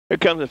Here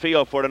comes the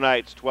field for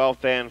tonight's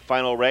 12th and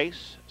final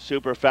race,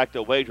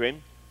 Superfecta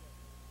Wagering.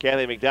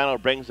 Kathy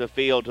McDonald brings the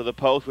field to the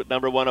post with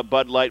number 1, a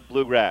Bud Light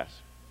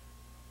Bluegrass.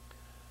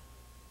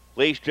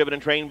 Leash driven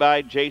and trained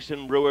by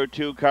Jason Brewer,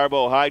 2,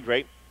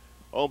 Carbohydrate.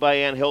 Owned by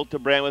Ann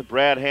Hildebrand with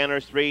Brad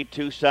Hanners, 3,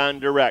 Tucson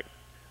Direct.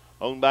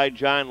 Owned by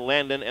John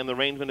Landon, and the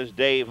rangeman is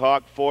Dave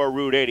Hawk, 4,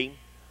 Route 80.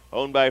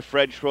 Owned by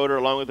Fred Schroeder,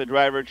 along with the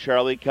driver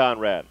Charlie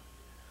Conrad.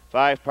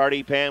 5,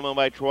 Party Pam, owned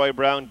by Troy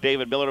Brown.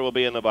 David Miller will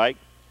be in the bike.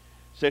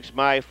 6,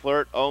 My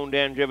Flirt, owned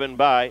and driven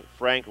by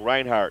Frank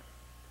Reinhardt.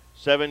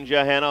 7,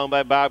 Johanna, owned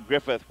by Bob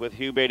Griffith with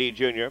Hugh Beatty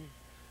Jr.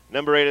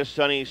 Number 8 is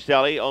Sunny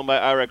Sally, owned by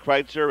Ira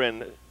Kreitzer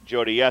and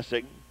Jody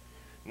Essig.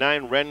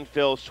 9,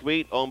 Renfield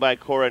Sweet, owned by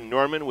Cora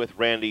Norman with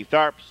Randy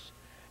Tharps.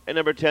 And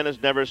number 10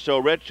 is Never So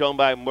Rich, owned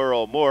by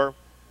Merle Moore.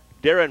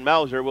 Darin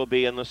Mauser will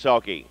be in the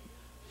sulky.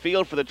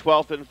 Field for the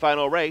 12th and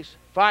final race,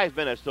 5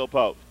 minutes till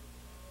post.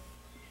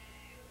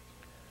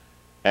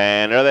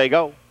 And there they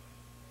go.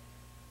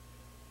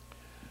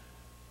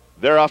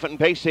 They're off and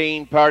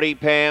pacing. Party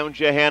Pam,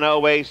 Johanna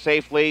away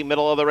safely.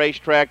 Middle of the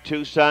racetrack,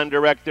 Tucson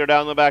Direct there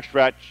down the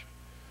backstretch.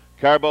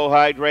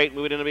 Carbohydrate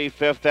moving in to be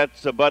 5th.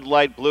 That's a Bud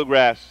Light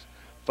Bluegrass.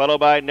 Followed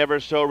by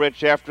Never So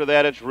Rich. After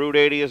that, it's Route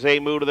 80 as they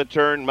move to the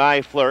turn.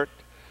 My Flirt.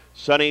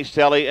 Sunny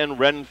Sally and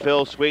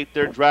Renfield Sweet.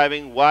 They're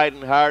driving wide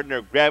and hard, and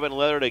they're grabbing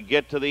leather to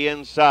get to the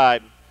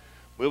inside.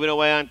 Moving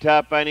away on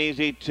top by an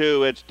easy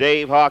 2. It's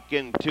Dave Hawk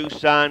and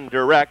Tucson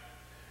Direct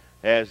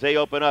as they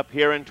open up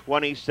here in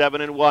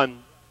 27-1.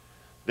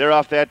 They're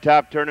off that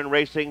top turn and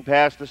racing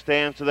past the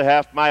stands to the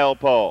half-mile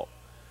pole.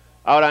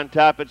 Out on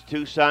top, it's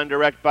Tucson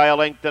Direct by a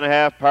length and a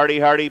half. Party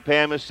Hardy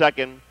Pam is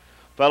second,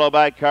 followed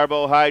by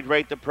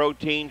Carbohydrate, the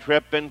Protein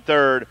Trip in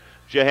third.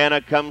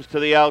 Johanna comes to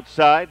the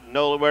outside.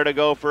 Nowhere to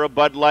go for a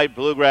Bud Light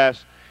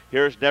Bluegrass.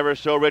 Here's Never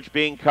So Rich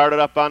being carted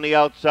up on the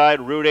outside.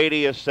 Route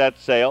 80 is set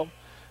sail.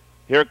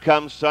 Here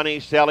comes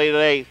Sunny Sally at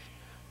 8th.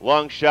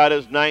 Long Shot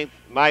is 9th.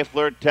 My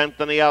Flirt 10th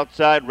on the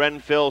outside.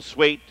 Renfield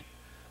Sweet.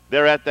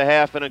 They're at the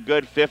half in a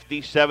good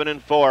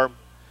 57-4.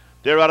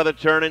 They're out of the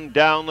turn and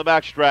down the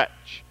backstretch.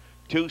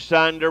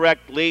 Tucson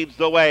Direct leads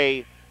the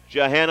way.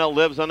 Johanna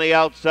lives on the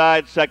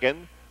outside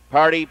second.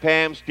 Party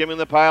Pam skimming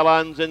the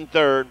pylons in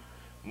third.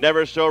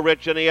 Never So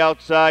Rich on the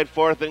outside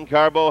fourth, and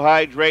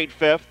Carbohydrate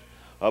fifth.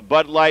 A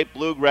Bud Light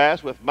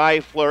Bluegrass with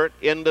My Flirt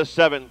into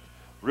seventh.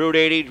 Route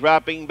 80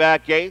 dropping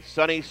back eighth.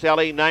 Sunny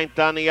Sally ninth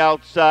on the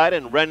outside,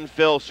 and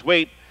Renfield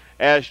Sweet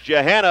as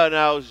Johanna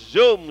now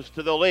zooms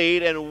to the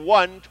lead in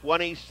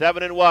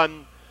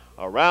 1:27-1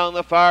 around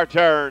the far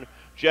turn.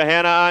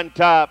 Johanna on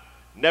top.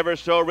 Never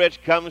So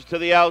Rich comes to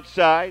the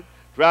outside,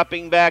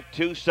 dropping back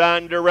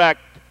Tucson Direct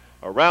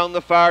around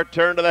the far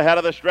turn to the head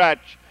of the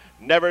stretch.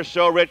 Never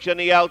So Rich on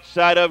the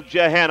outside of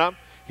Johanna.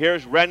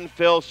 Here's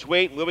Renfield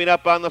Sweet moving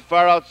up on the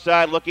far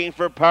outside, looking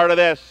for part of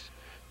this.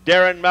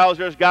 Darin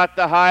Mauser's got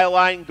the high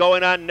line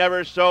going on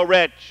Never So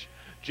Rich.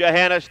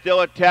 Johanna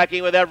still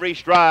attacking with every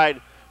stride.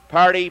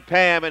 Party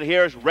Pam, and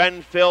here's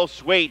Renfield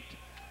Sweet.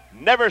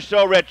 Never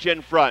So Rich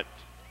in front.